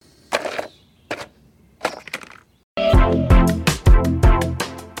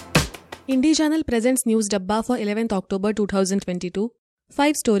Indie Channel presents News Dabba for 11th October 2022.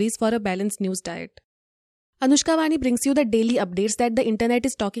 5 stories for a balanced news diet. Anushka Vani brings you the daily updates that the internet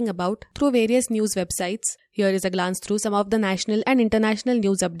is talking about through various news websites. Here is a glance through some of the national and international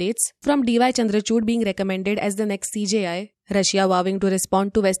news updates, from DY Chandrachud being recommended as the next CJI, Russia vowing to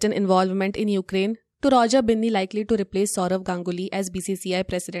respond to Western involvement in Ukraine, to Roger Binny likely to replace Sourav Ganguly as BCCI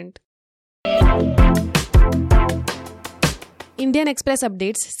president. Indian Express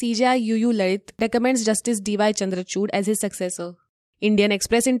updates, CJI UU Lalit recommends Justice DY Chandrachud as his successor. Indian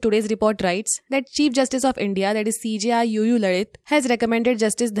Express in today's report writes that Chief Justice of India, that is CJI UU Lalit, has recommended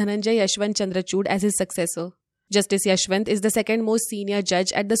Justice Dhananjay Yashwant Chandrachud as his successor. Justice Yashwant is the second most senior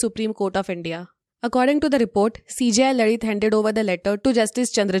judge at the Supreme Court of India. According to the report, CJI Lalit handed over the letter to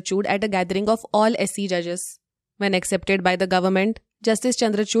Justice Chandrachud at a gathering of all SC judges. When accepted by the government, Justice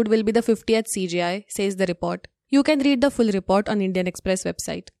Chandrachud will be the 50th CJI, says the report. You can read the full report on Indian Express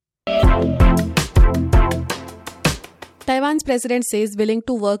website. Taiwan's president says willing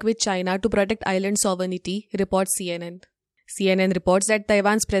to work with China to protect island sovereignty, reports CNN. CNN reports that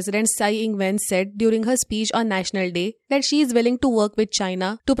Taiwan's President Tsai Ing-wen said during her speech on National Day that she is willing to work with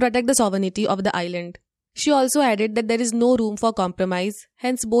China to protect the sovereignty of the island. She also added that there is no room for compromise,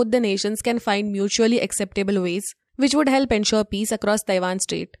 hence both the nations can find mutually acceptable ways which would help ensure peace across Taiwan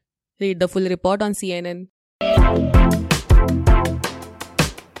Strait. Read the full report on CNN.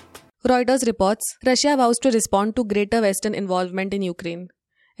 Reuters reports, Russia vows to respond to greater Western involvement in Ukraine.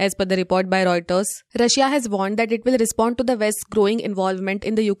 As per the report by Reuters, Russia has warned that it will respond to the West's growing involvement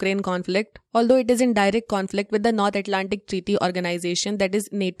in the Ukraine conflict, although it is in direct conflict with the North Atlantic Treaty Organization, that is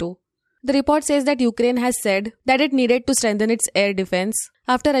NATO. The report says that Ukraine has said that it needed to strengthen its air defense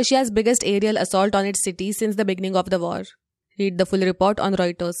after Russia's biggest aerial assault on its city since the beginning of the war. Read the full report on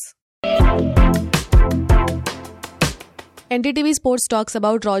Reuters. NDTV Sports talks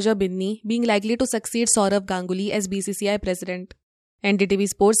about Roger Binny being likely to succeed Sourav Ganguly as BCCI president. NDTV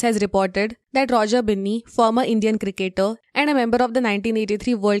Sports has reported that Roger Binny, former Indian cricketer and a member of the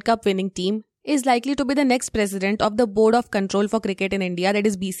 1983 World Cup winning team, is likely to be the next president of the Board of Control for Cricket in India, that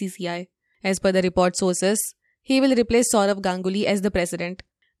is BCCI. As per the report sources, he will replace Sourav Ganguly as the president.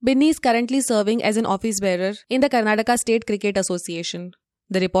 Binny is currently serving as an office bearer in the Karnataka State Cricket Association.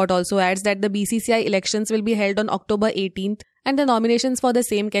 The report also adds that the BCCI elections will be held on October 18th and the nominations for the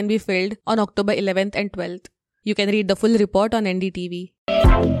same can be filled on October 11th and 12th. You can read the full report on NDTV.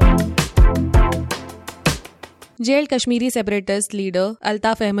 Jailed Kashmiri separatist leader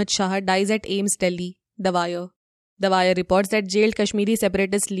Altaf Ahmad Shah dies at AIIMS, Delhi. The Wire. The Wire reports that jailed Kashmiri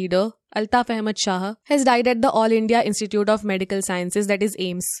separatist leader Altaf Ahmad Shah has died at the All India Institute of Medical Sciences, that is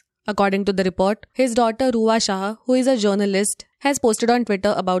AIIMS. According to the report, his daughter Ruwa Shah, who is a journalist, has posted on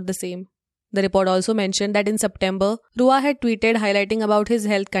Twitter about the same. The report also mentioned that in September, Ruwa had tweeted highlighting about his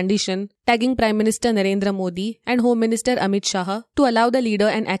health condition, tagging Prime Minister Narendra Modi and Home Minister Amit Shah to allow the leader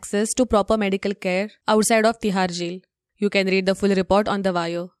an access to proper medical care outside of Tihar jail. You can read the full report on The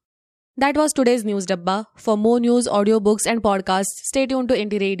Wire. That was today's News Dabba. For more news, audiobooks and podcasts, stay tuned to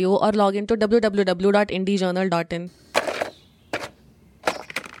Indie Radio or log into www.indiejournal.in.